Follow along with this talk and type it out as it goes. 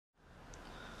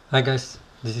Hi guys,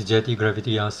 this is JT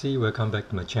Gravity RC. Welcome back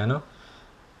to my channel.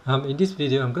 In this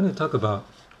video, I'm going to talk about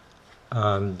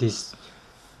this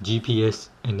GPS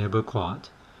enabled quad,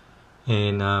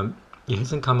 and it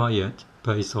hasn't come out yet,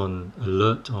 but it's on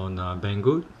alert on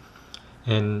Banggood,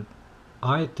 and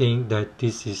I think that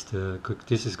this is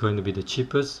going to be the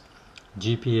cheapest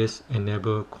GPS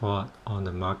enabled quad on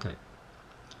the market,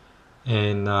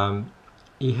 and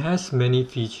it has many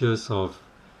features of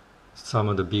some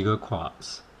of the bigger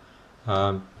quads.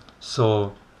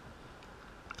 So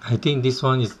I think this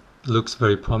one looks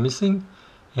very promising,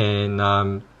 and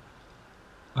I'm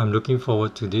looking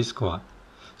forward to this quad.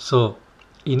 So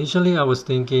initially I was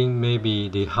thinking maybe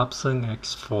the Hubsan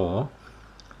X4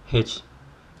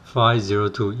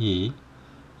 H502E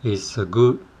is a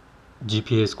good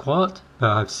GPS quad,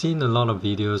 but I've seen a lot of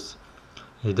videos.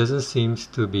 It doesn't seem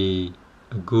to be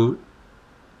a good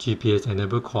GPS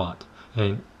enabled quad,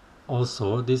 and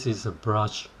also this is a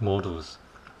brush models,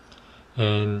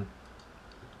 and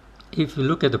if you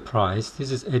look at the price,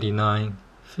 this is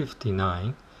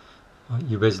 $89.59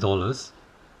 US dollars,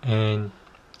 and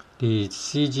the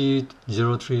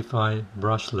CG035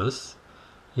 Brushless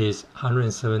is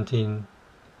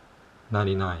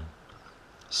 $117.99.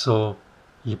 So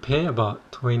you pay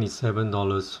about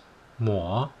 $27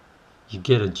 more, you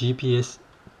get a GPS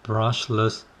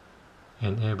brushless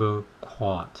enabled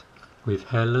quad with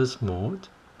headless mode,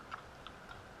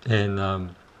 and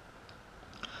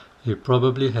it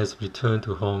probably has return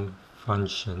to home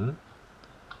function.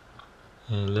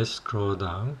 And let's scroll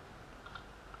down,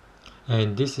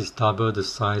 and this is double the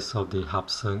size of the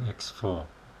Hubsan X4,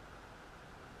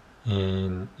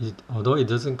 and although it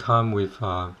doesn't come with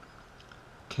a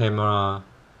camera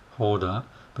holder,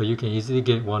 but you can easily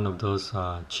get one of those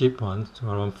cheap ones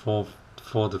around $4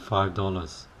 to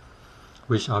 $5,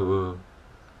 which I will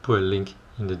put a link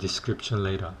in the description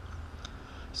later.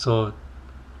 So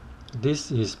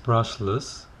this is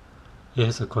brushless. It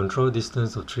has a control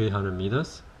distance of 300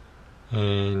 meters,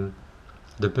 and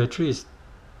the battery is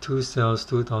 2 cells,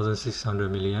 2600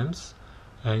 milliamps,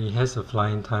 and it has a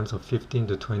flying times of 15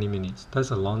 to 20 minutes. That's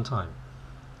a long time.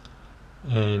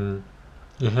 And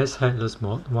it has headless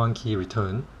mode, one key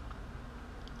return,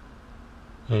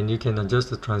 and you can adjust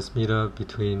the transmitter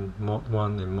between mode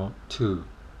 1 and mode 2.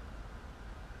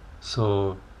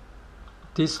 So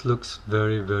this looks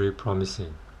very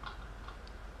promising,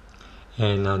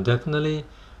 and definitely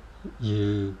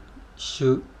you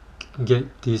should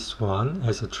get this one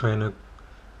as a trainer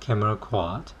camera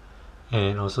quad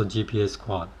and also GPS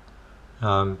quad.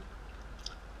 I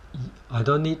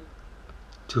don't need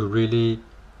to really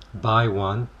buy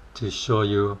one to show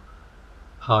you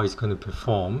how it's going to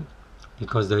perform,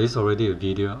 because there is already a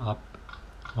video up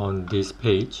on this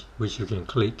page which you can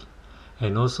click.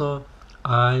 And also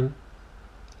I'm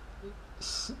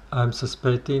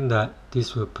suspecting that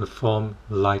this will perform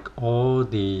like all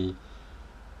the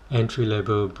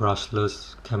entry-level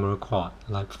brushless camera quad,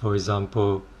 like for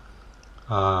example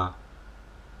the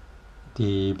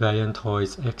Valiant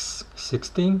Toys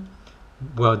X16.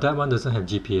 Well, that one doesn't have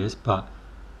GPS, but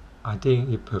I think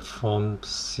it performs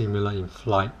similar in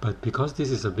flight, but because this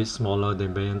is a bit smaller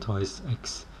than Valiant Toys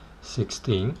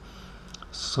X16,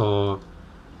 so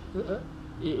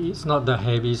it's not that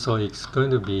heavy, so it's going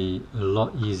to be a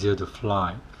lot easier to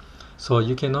fly. So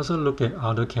you can also look at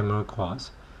other camera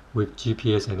quads with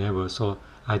GPS enabled. So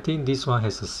I think this one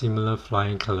has a similar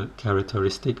flying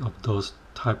characteristic of those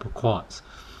type of quads.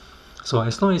 So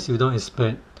as long as you don't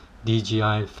expect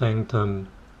DJI Phantom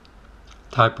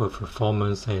type of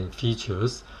performance and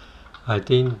features, I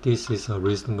think this is a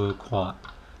reasonable quad,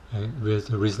 with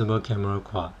a reasonable camera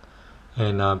quad,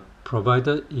 and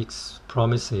provided it's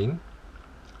promising,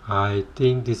 I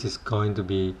think this is going to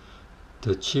be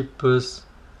the cheapest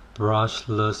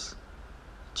brushless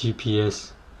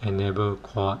GPS enabled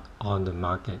quad on the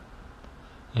market.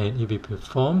 And if it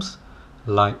performs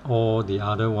like all the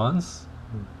other ones,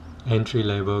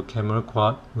 entry-level camera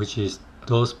quad, which is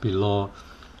those below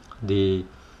the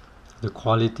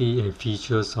quality and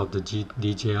features of the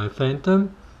DJI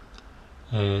Phantom,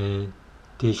 and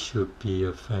this should be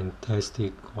a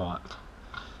fantastic quad.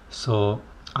 So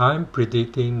I'm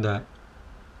predicting that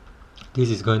this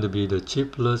is going to be the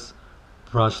cheapest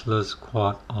brushless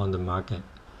quad on the market.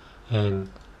 And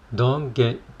don't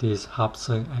get this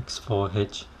Hubsan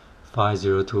X4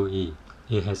 H502E.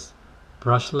 It has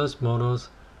brushless models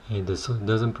and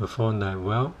doesn't perform that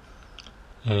well,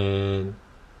 and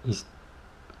it's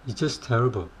just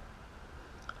terrible.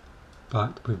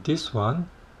 But with this one,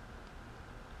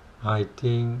 I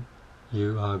think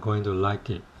you are going to like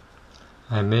it.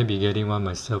 I may be getting one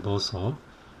myself also.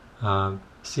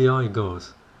 See how it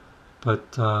goes.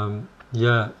 But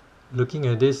yeah, looking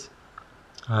at this,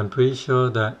 I'm pretty sure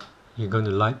that you're going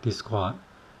to like this quad,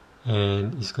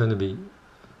 and it's going to be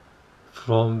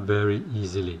flown very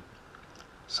easily.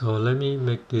 So let me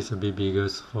make this a bit bigger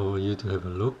for you to have a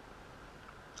look.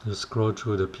 You scroll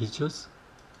through the pictures,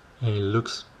 and it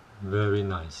looks very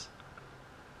nice.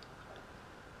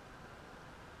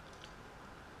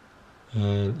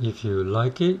 And if you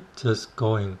like it, just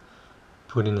go and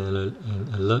put in an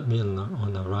alert me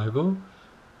on arrival,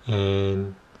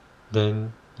 and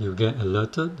then you get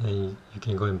alerted and you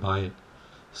can go and buy it.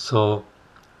 So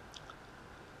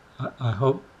I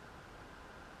hope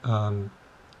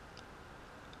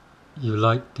you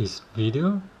like this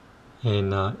video,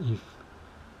 and if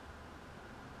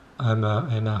and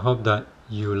I hope that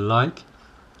you like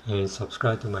and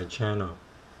subscribe to my channel.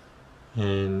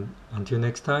 And until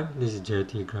next time, this is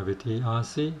JT Gravity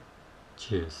RC.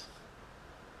 Cheers.